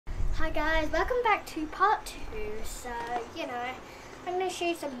Hi guys, welcome back to part 2. So, I'm going to show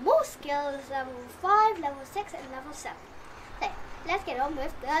you some more skills, level 5, level 6 and level 7. So, let's get on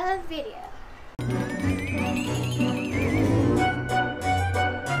with the video. So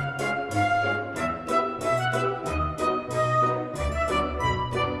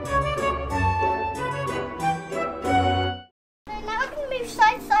now I'm going to move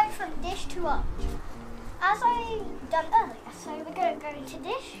side to side from dish to arch, as I done earlier. So we're going to go into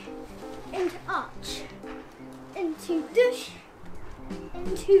dish, into arch, into dish,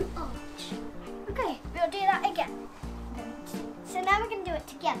 into arch. Okay, we'll do that again. So now we're going to do it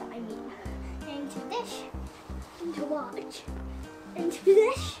together, into dish, into arch, into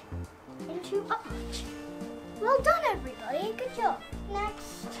dish, into arch. Well done everybody, good job.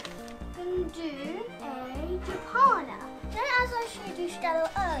 Next, we're going to do a Japana. Then as I showed you Stella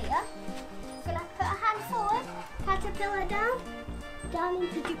earlier, we're going to put a hand forward, caterpillar down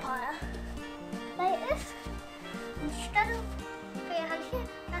into Japana. Like this. Instead of put your hand here,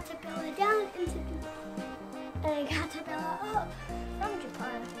 caterpillar down into Japana. And caterpillar up from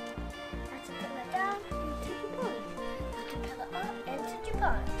Japana. Caterpillar down into Japana. Caterpillar up into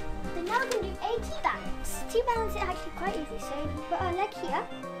Japana. So now we're going to do a T-balance. T-balance is actually quite easy. So you put our leg here,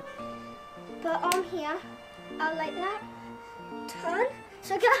 put arm here, out like that, turn.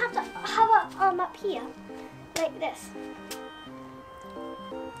 So we're going to have to have our arm up here, like this.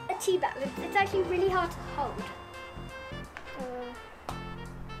 A T-balance. It's actually really hard to hold.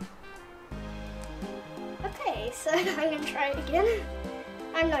 Okay, so I'm going to try it again.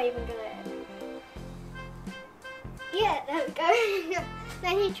 I'm not even going to... Yeah, there we go.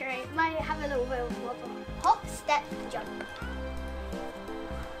 Then you try it. Might have a little bit of wobble. Hop, step, jump.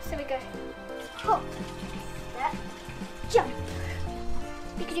 So we go hop, step, jump.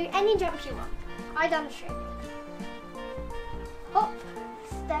 You can do any jump you want. I done straight. Hop,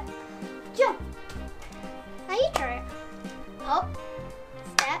 step, jump. Now you try it. Hop,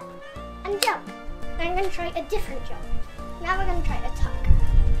 step, and jump. Now I'm going to try a different jump. Now we're going to try a tuck.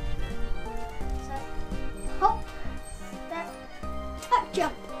 So, hop, step, tuck,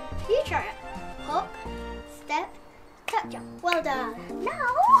 jump. You try it. Hop, step, tuck, jump. Well done.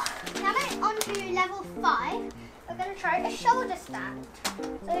 Now we're on to level 5. We're going to try a shoulder stand. So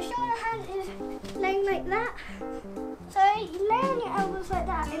the shoulder hand is laying like that. So you lay on your elbows like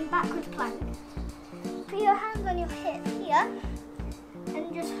that in backwards plank. Put your hands on your hip here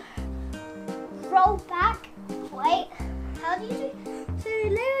and just roll back. Wait, how do you do? So you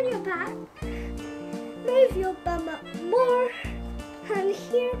lay on your back, move your bum up more, and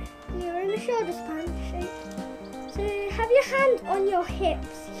here you're in a shoulder span shape. So have your hand on your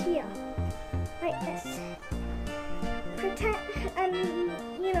hips here, like this. Pretend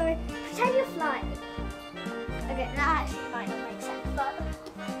you're flying. Okay, that actually might not make sense, but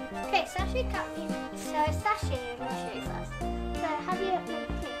okay, sashay cut. So sashay, I'm going to show you first. So have your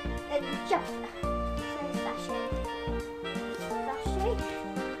and jump. So sashay, sashay,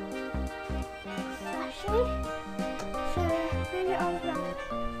 sashay. So bring your arms around.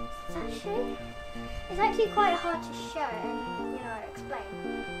 Sashay. It's actually quite hard to show and explain.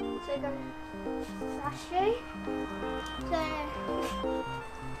 So you're going sashay. So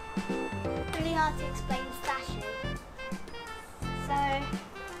really hard to explain sashay. So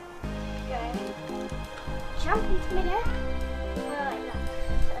go jump into midair, like that.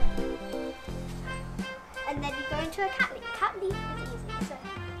 So, and then you go into a cat leap. Cat leap is easy. So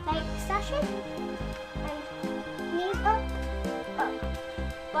like sashay and knees up,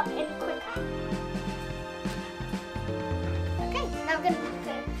 but in quicker. Okay, now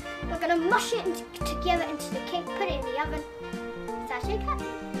we're gonna mush it together into the cake. Put it in the oven. Sashay cat leap.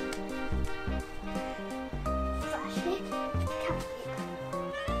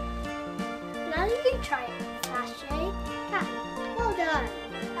 Now you can try it. Sashay, cat. Well done.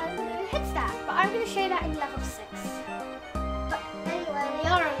 I'm going to do a headstand, but I'm going to show you that in level 6. But anyway, we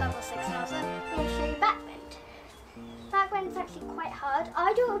are on level 6 now, so I'm going to show you back bend. Back bend is actually quite hard.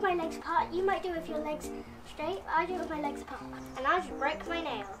 I do it with my legs apart. You might do it with your legs straight. I do it with my legs apart. And I just break my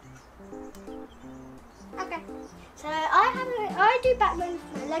nail. Okay. So I do back bend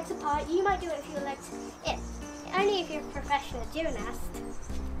with my legs apart. You might do it with your legs in. Only if you're a professional gymnast.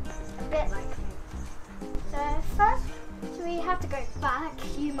 A bit like me. So first, we have to go back.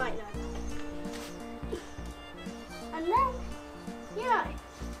 You might know. And then,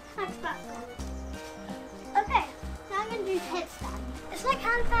 that's back then. Okay, now I'm going to do headstand. It's like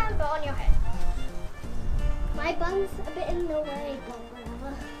handstand but on your head. My bun's a bit in the way, but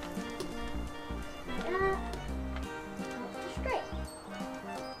whatever. Like that. Straight.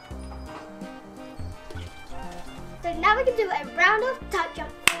 So now we can do a round of tuck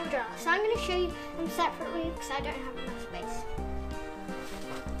jump full thrust. So I'm going to show you them separately because I don't have enough space.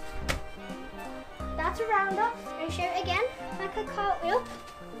 That's a rounder. I'm going to show it again, like a cartwheel.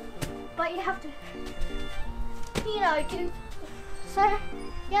 But you have to, do. So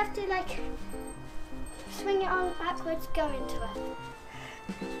you have to like swing it on backwards, go into it.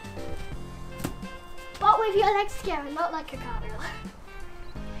 But with your legs together, not like a cartwheel.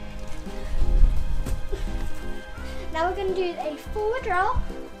 Now we're going to do a forward roll.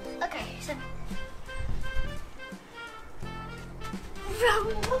 Okay, so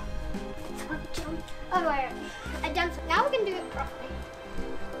roll, top jump. Oh wait, I done something. Now we're going to do it properly.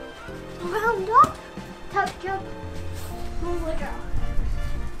 Round up, top jump, forward roll.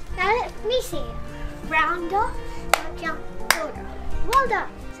 Now let me see it. Round up, top jump, forward roll. Well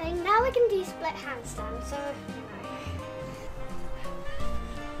done. So now we can do split handstand. So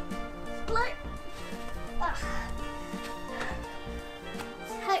split.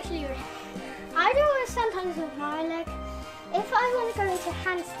 Actually, I do it sometimes with my leg. If I want to go into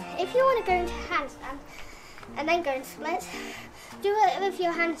handstand, if you want to go into handstand and then go in splits, do it with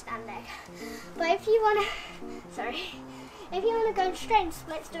your handstand leg. But if you want to go straight in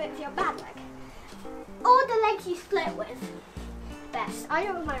splits, do it with your bad leg. Or the legs you split with. Best. I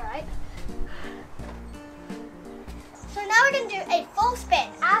do it with my right. So now we're going to do a full spin,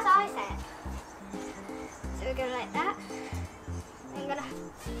 as I said. So we're going like that. I'm going to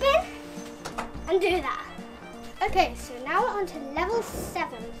spin and do that. Okay, so now we're on to level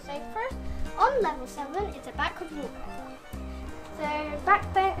 7. So first, on level 7, it's a backward walkover.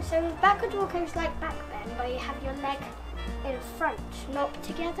 So backward walkover is like back bend, but you have your leg in front, not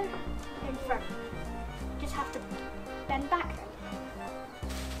together, in front. You just have to bend back then.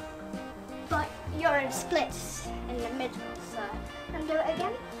 But you're in splits in the middle, so and do it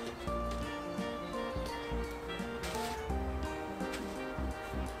again.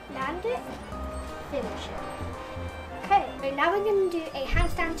 Land it, finish it. Okay, so now we're going to do a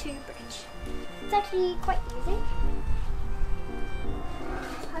handstand to bridge. It's actually quite easy.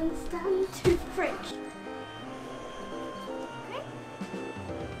 Handstand to bridge. Okay.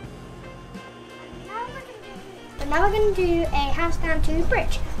 Now we're going to do a handstand to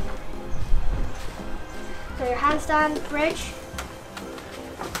bridge. So handstand, bridge.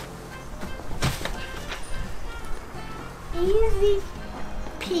 Easy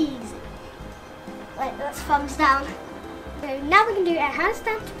peasy. Right, that's thumbs down. So now we can do a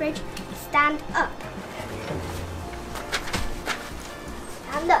handstand to bridge, stand up.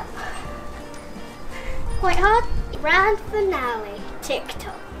 Stand up. Quite hard. Grand finale. Tick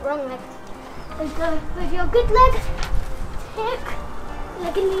tock. Wrong leg. So go with your good leg. Tick.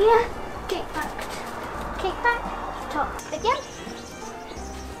 Leg in the air. Kick back. Kick back. Top. Again.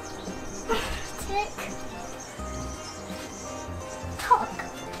 Tick. Tock.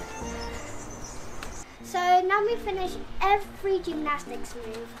 So now we finish every gymnastics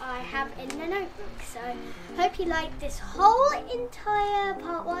move I have in the notebook. So hope you liked this whole entire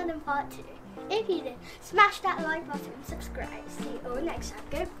part 1 and part 2. If you did, smash that like button and subscribe. See you all next time.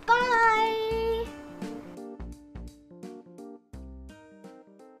 Goodbye.